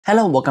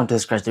Hello, welcome to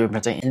Scratch 3D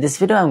Printing. In this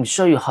video, I'm going to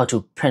show you how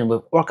to print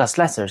with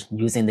Orcaslicers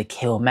using the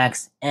KO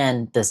Max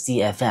and the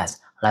CFS.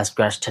 Let's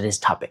scratch today's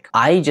topic.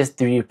 I just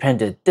 3D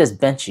printed this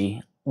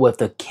benchy with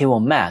the KO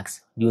Max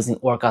using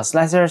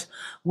Orcaslicers,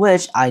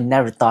 which I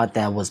never thought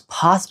that was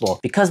possible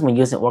because when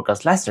using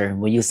Orcaslicer,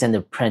 when you send the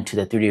print to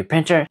the 3D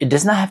printer, it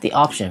does not have the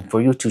option for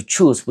you to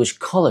choose which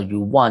color you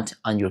want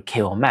on your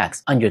KO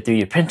Max on your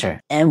 3D printer.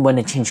 And when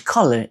it changes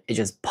color, it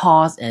just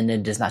pauses and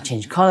it does not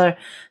change color.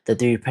 The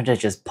 3D printer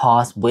just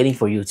pauses, waiting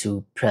for you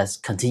to press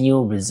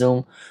continue,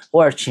 resume,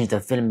 or change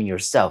the filament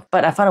yourself.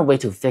 But I found a way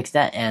to fix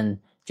that and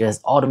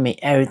just automate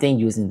everything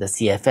using the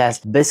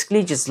CFS.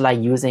 Basically just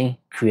like using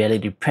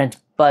Creality Print,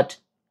 but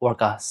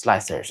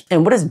Orcaslicers.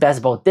 And what is best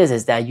about this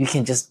is that you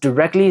can just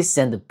directly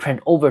send the print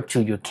over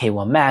to your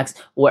K1 Max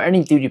or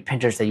any 3D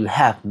printers that you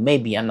have.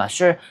 Maybe, I'm not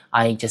sure.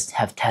 I just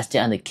have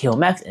tested on the K1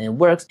 Max and it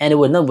works, and it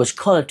will know which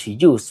color to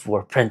use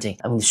for printing.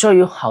 I'm going to show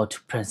you how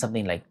to print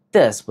something like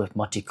this with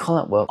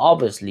multicolor. Well,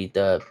 obviously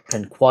the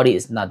print quality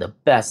is not the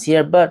best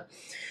here, but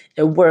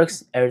it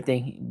works.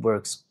 Everything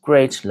works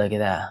great. Look at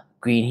that.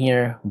 Green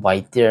here,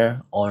 white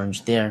there,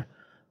 orange there,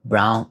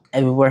 brown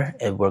everywhere.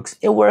 It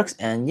works,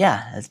 and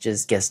yeah, let's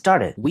just get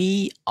started.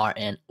 We are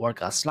in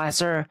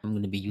Orcaslicer. I'm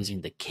going to be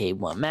using the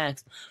K1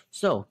 Max.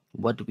 So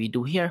what do we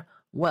do here?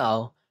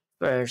 Well,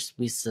 first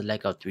we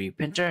select our 3D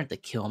printer, the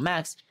K1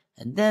 Max,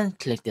 and then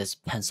click this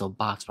pencil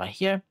box right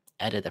here,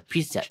 edit the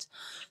presets.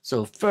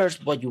 So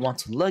first what you want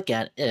to look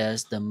at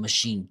is the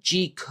machine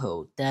G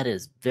code. That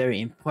is very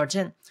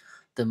important.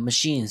 The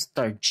machine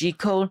start G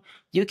code.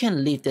 You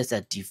can leave this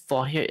at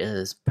default here, it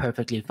is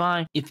perfectly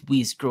fine. If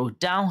we scroll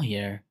down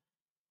here,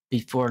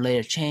 before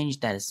layer change,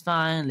 that is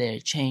fine. Layer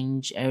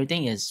change,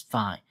 everything is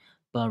fine.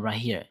 But right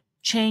here,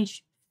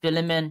 change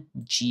filament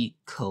G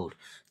code.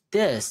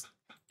 This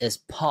is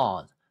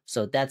pause.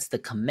 So that's the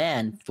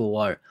command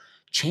for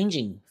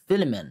changing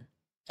filament,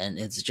 and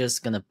it's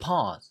just gonna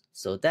pause.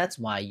 So that's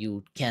why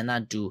you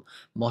cannot do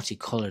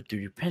multicolor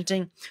 3D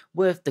printing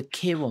with the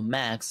K1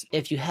 Max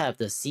if you have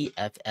the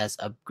CFS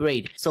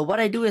upgrade. So what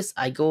I do is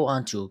I go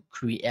on to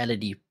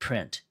Creality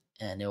Print,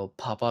 and it will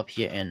pop up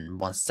here in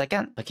 1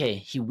 second. Okay,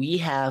 here we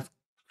have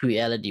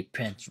Creality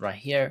Print right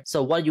here.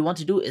 So what you want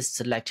to do is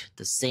select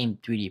the same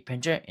 3D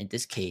printer, in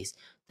this case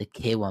the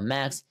K1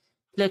 Max.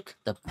 Click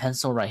the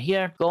pencil right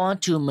here, go on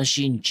to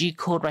machine G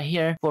code right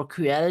here. For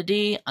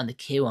Creality on the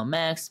K1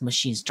 Max,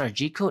 machine start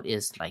G code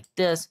is like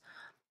this,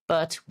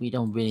 but we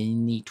don't really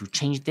need to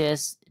change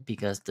this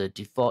because the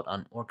default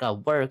on Orca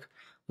work.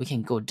 We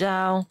can go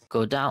down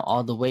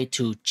all the way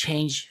to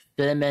change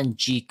filament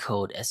G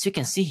code. As you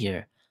can see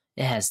here,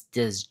 it has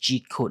this G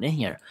code in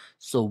here.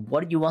 So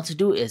what you want to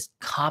do is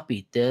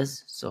copy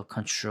this. So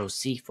Control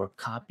C for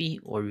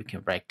copy, or you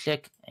can right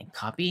click and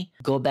copy.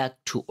 Go back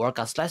to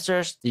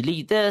Orcaslicers,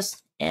 delete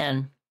this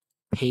and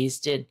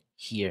paste it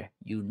here.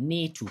 You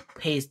need to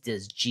paste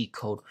this G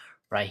code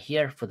right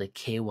here for the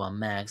K1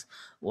 Max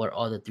or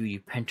all the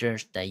 3D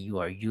printers that you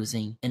are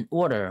using in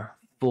order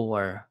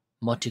for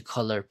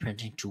multicolor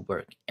printing to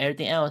work.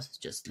 Everything else,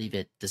 just leave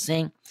it the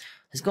same.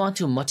 Let's go on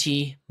to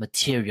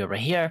multi-material right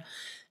here.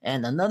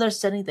 And another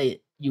setting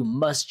that you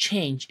must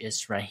change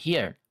is right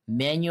here,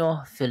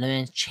 manual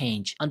filament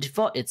change. On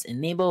default, it's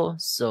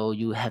enabled, so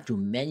you have to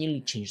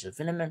manually change the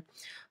filament.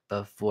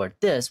 But for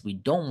this, we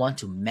don't want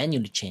to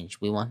manually change.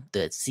 We want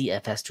the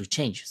CFS to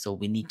change. So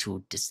we need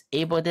to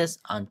disable this,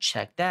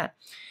 uncheck that.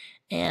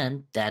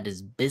 And that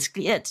is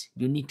basically it.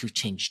 You need to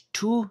change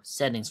 2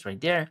 settings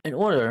right there in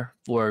order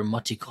for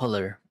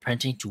multicolor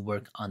printing to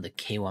work on the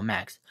K1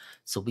 Max.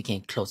 So we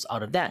can close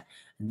out of that.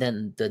 And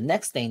then the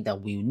next thing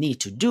that we need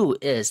to do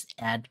is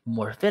add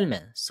more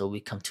filament. So we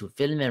come to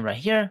filament right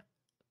here,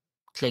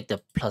 click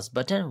the plus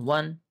button,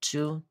 1,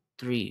 2,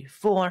 3,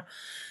 4.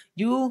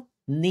 You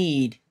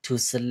need to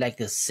select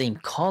the same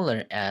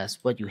color as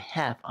what you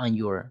have on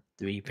your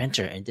 3D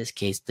printer, in this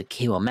case the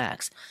K1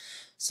 Max.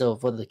 So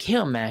for the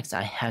K1 Max,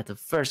 I have the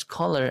first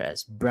color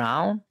as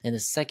brown and the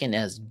second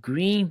as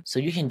green. So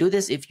you can do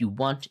this if you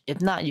want.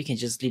 If not, you can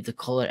just leave the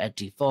color at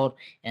default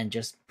and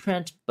just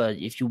print. But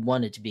if you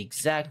want it to be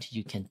exact,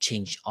 you can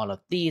change all of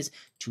these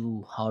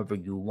to however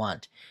you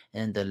want.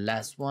 And the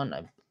last one,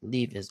 I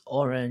believe, is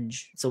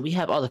orange. So we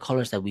have all the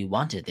colors that we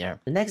wanted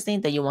there. The next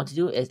thing that you want to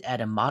do is add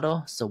a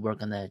model. So we're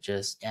gonna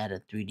just add a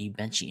 3D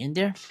benchy in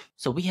there.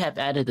 So we have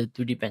added the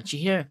 3D benchy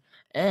here,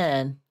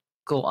 and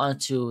go on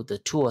to the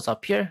tools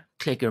up here,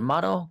 click your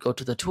model, go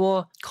to the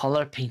tool,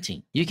 color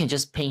painting. You can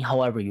just paint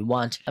however you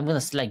want. I'm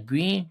gonna select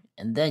green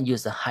and then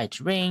use the height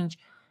range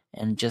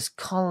and just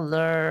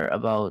color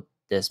about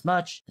this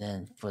much.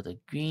 Then for the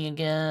green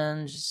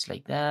again, just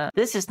like that.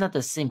 This is not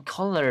the same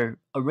color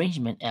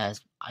arrangement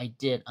as I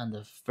did on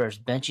the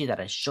first benchy that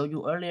I showed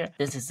you earlier.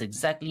 This is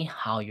exactly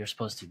how you're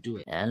supposed to do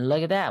it. And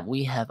look at that,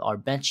 we have our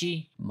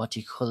benchy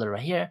multicolor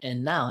right here.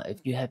 And now if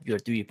you have your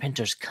 3D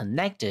printers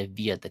connected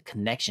via the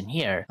connection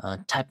here,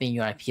 type in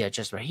your IP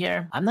address right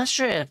here. I'm not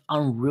sure if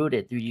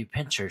unrooted 3D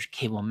printers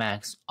K1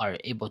 Max are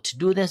able to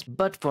do this,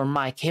 but for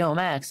my K1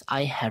 Max,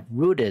 I have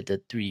rooted the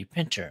 3D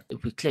printer.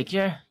 If we click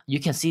here, you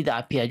can see the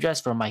IP address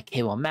for my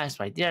K1 Max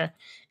right there.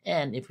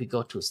 And if we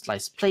go to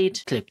slice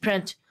plate, click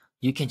print,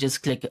 you can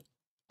just click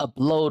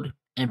upload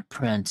and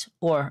print,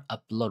 or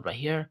upload right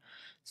here.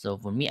 So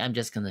for me, I'm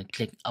just gonna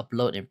click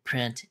upload and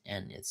print,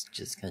 and it's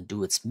just gonna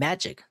do its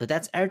magic. So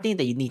that's everything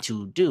that you need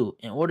to do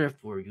in order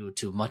for you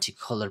to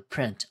multicolor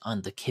print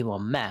on the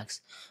K1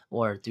 Max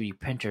or 3D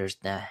printers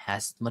that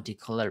has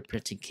multicolor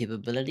printing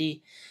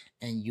capability,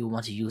 and you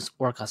want to use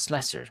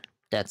Orcaslicer.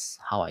 That's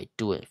how I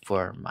do it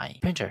for my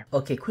printer.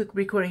 Okay, quick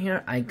recording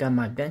here. I got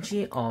my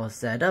benchy all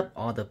set up,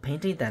 all the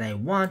painting that I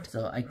want.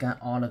 So I got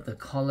all of the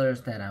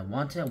colors that I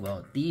wanted.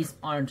 Well, these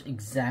aren't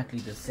exactly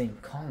the same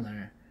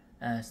color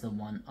as the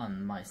one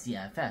on my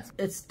CFS.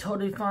 It's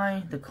totally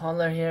fine, the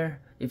color here.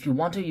 If you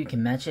want to, you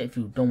can match it. If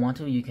you don't want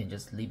to, you can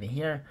just leave it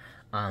here.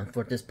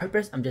 For this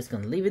purpose, I'm just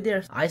gonna leave it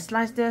there. I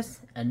slice this,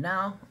 and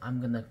now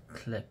I'm gonna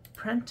click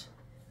print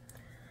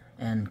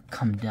and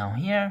come down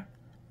here,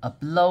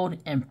 upload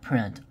and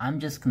print.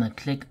 I'm just gonna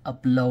click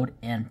upload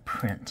and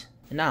print.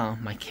 Now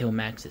my K1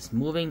 Max is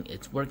moving,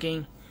 it's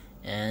working,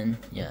 and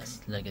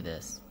yes, look at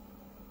this.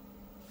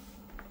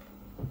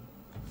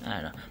 I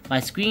don't know. My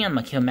screen on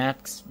my K1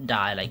 Max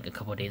died like a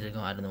couple days ago.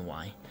 I don't know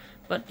why,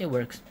 but it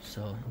works.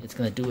 So it's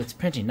gonna do its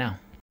printing now.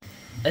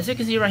 As you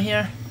can see right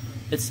here,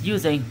 it's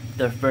using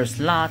the first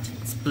lot.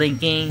 It's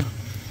blinking,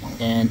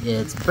 and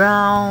it's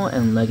brown.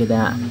 And look at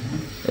that,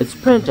 it's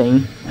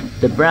printing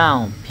the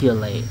brown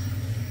PLA.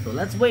 So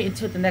let's wait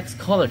until the next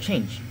color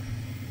change,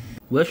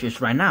 which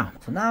is right now.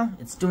 So now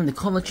it's doing the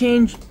color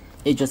change.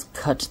 It just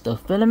cut the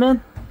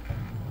filament,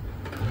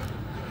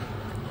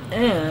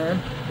 and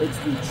it's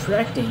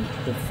retracting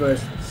the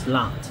first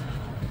slot.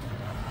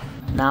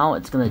 Now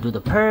it's gonna do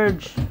the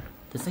purge.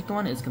 The second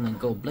one is gonna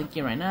go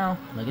blinking right now.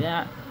 Look at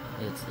that.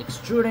 It's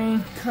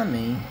extruding,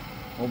 coming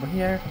over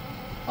here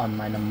on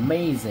my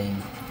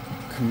amazing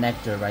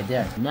connector right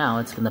there. Now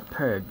it's gonna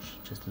purge.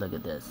 Just look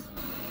at this.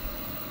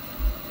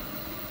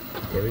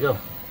 There we go.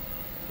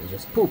 It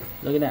just poop.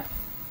 Look at that.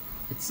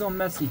 It's so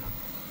messy.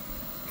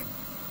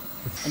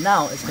 And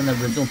now it's gonna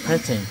resume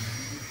printing.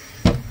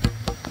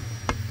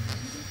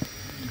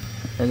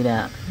 Look at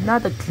that.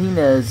 Not the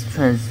cleanest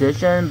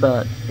transition,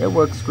 but it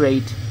works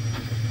great.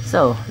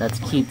 So let's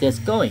keep this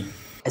going.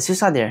 As you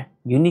saw there,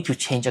 you need to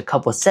change a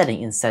couple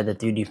settings inside the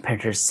 3D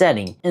printer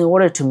setting in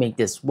order to make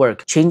this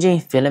work. Changing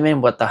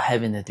filament without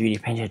having the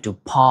 3D printer to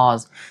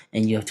pause,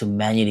 and you have to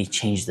manually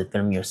change the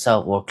filament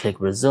yourself or click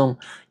resume.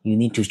 You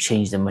need to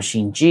change the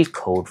machine G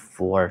code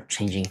for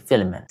changing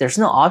filament. There's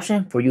no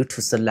option for you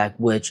to select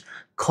which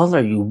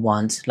color you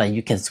want. Like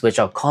you can switch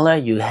out color,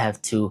 you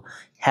have to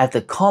have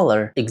the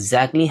color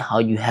exactly how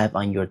you have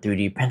on your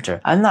 3D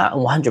printer. I'm not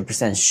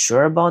 100%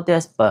 sure about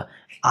this, but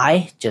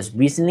I just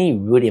recently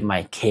rooted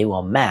my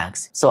K1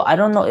 Max. So I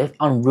don't know if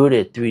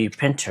unrooted 3D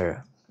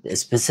printer,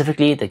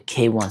 specifically the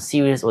K1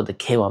 series or the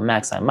K1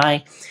 Max I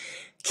might,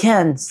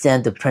 can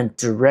send the print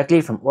directly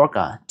from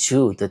Orca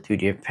to the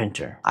 3D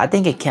printer. I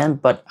think it can,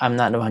 but I'm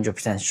not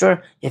 100%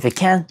 sure. If it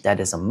can, that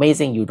is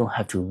amazing. You don't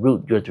have to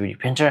root your 3D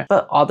printer.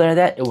 But other than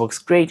that, it works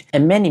great,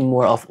 and many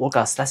more of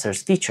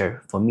Orcaslicer's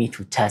feature for me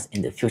to test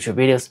in the future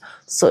videos.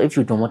 So if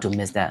you don't want to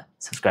miss that,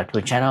 subscribe to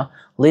the channel,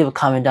 leave a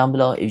comment down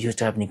below. If you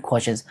still have any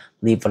questions,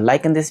 leave a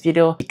like on this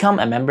video, become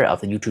a member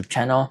of the YouTube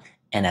channel,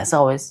 and as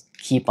always,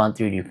 keep on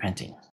 3D printing.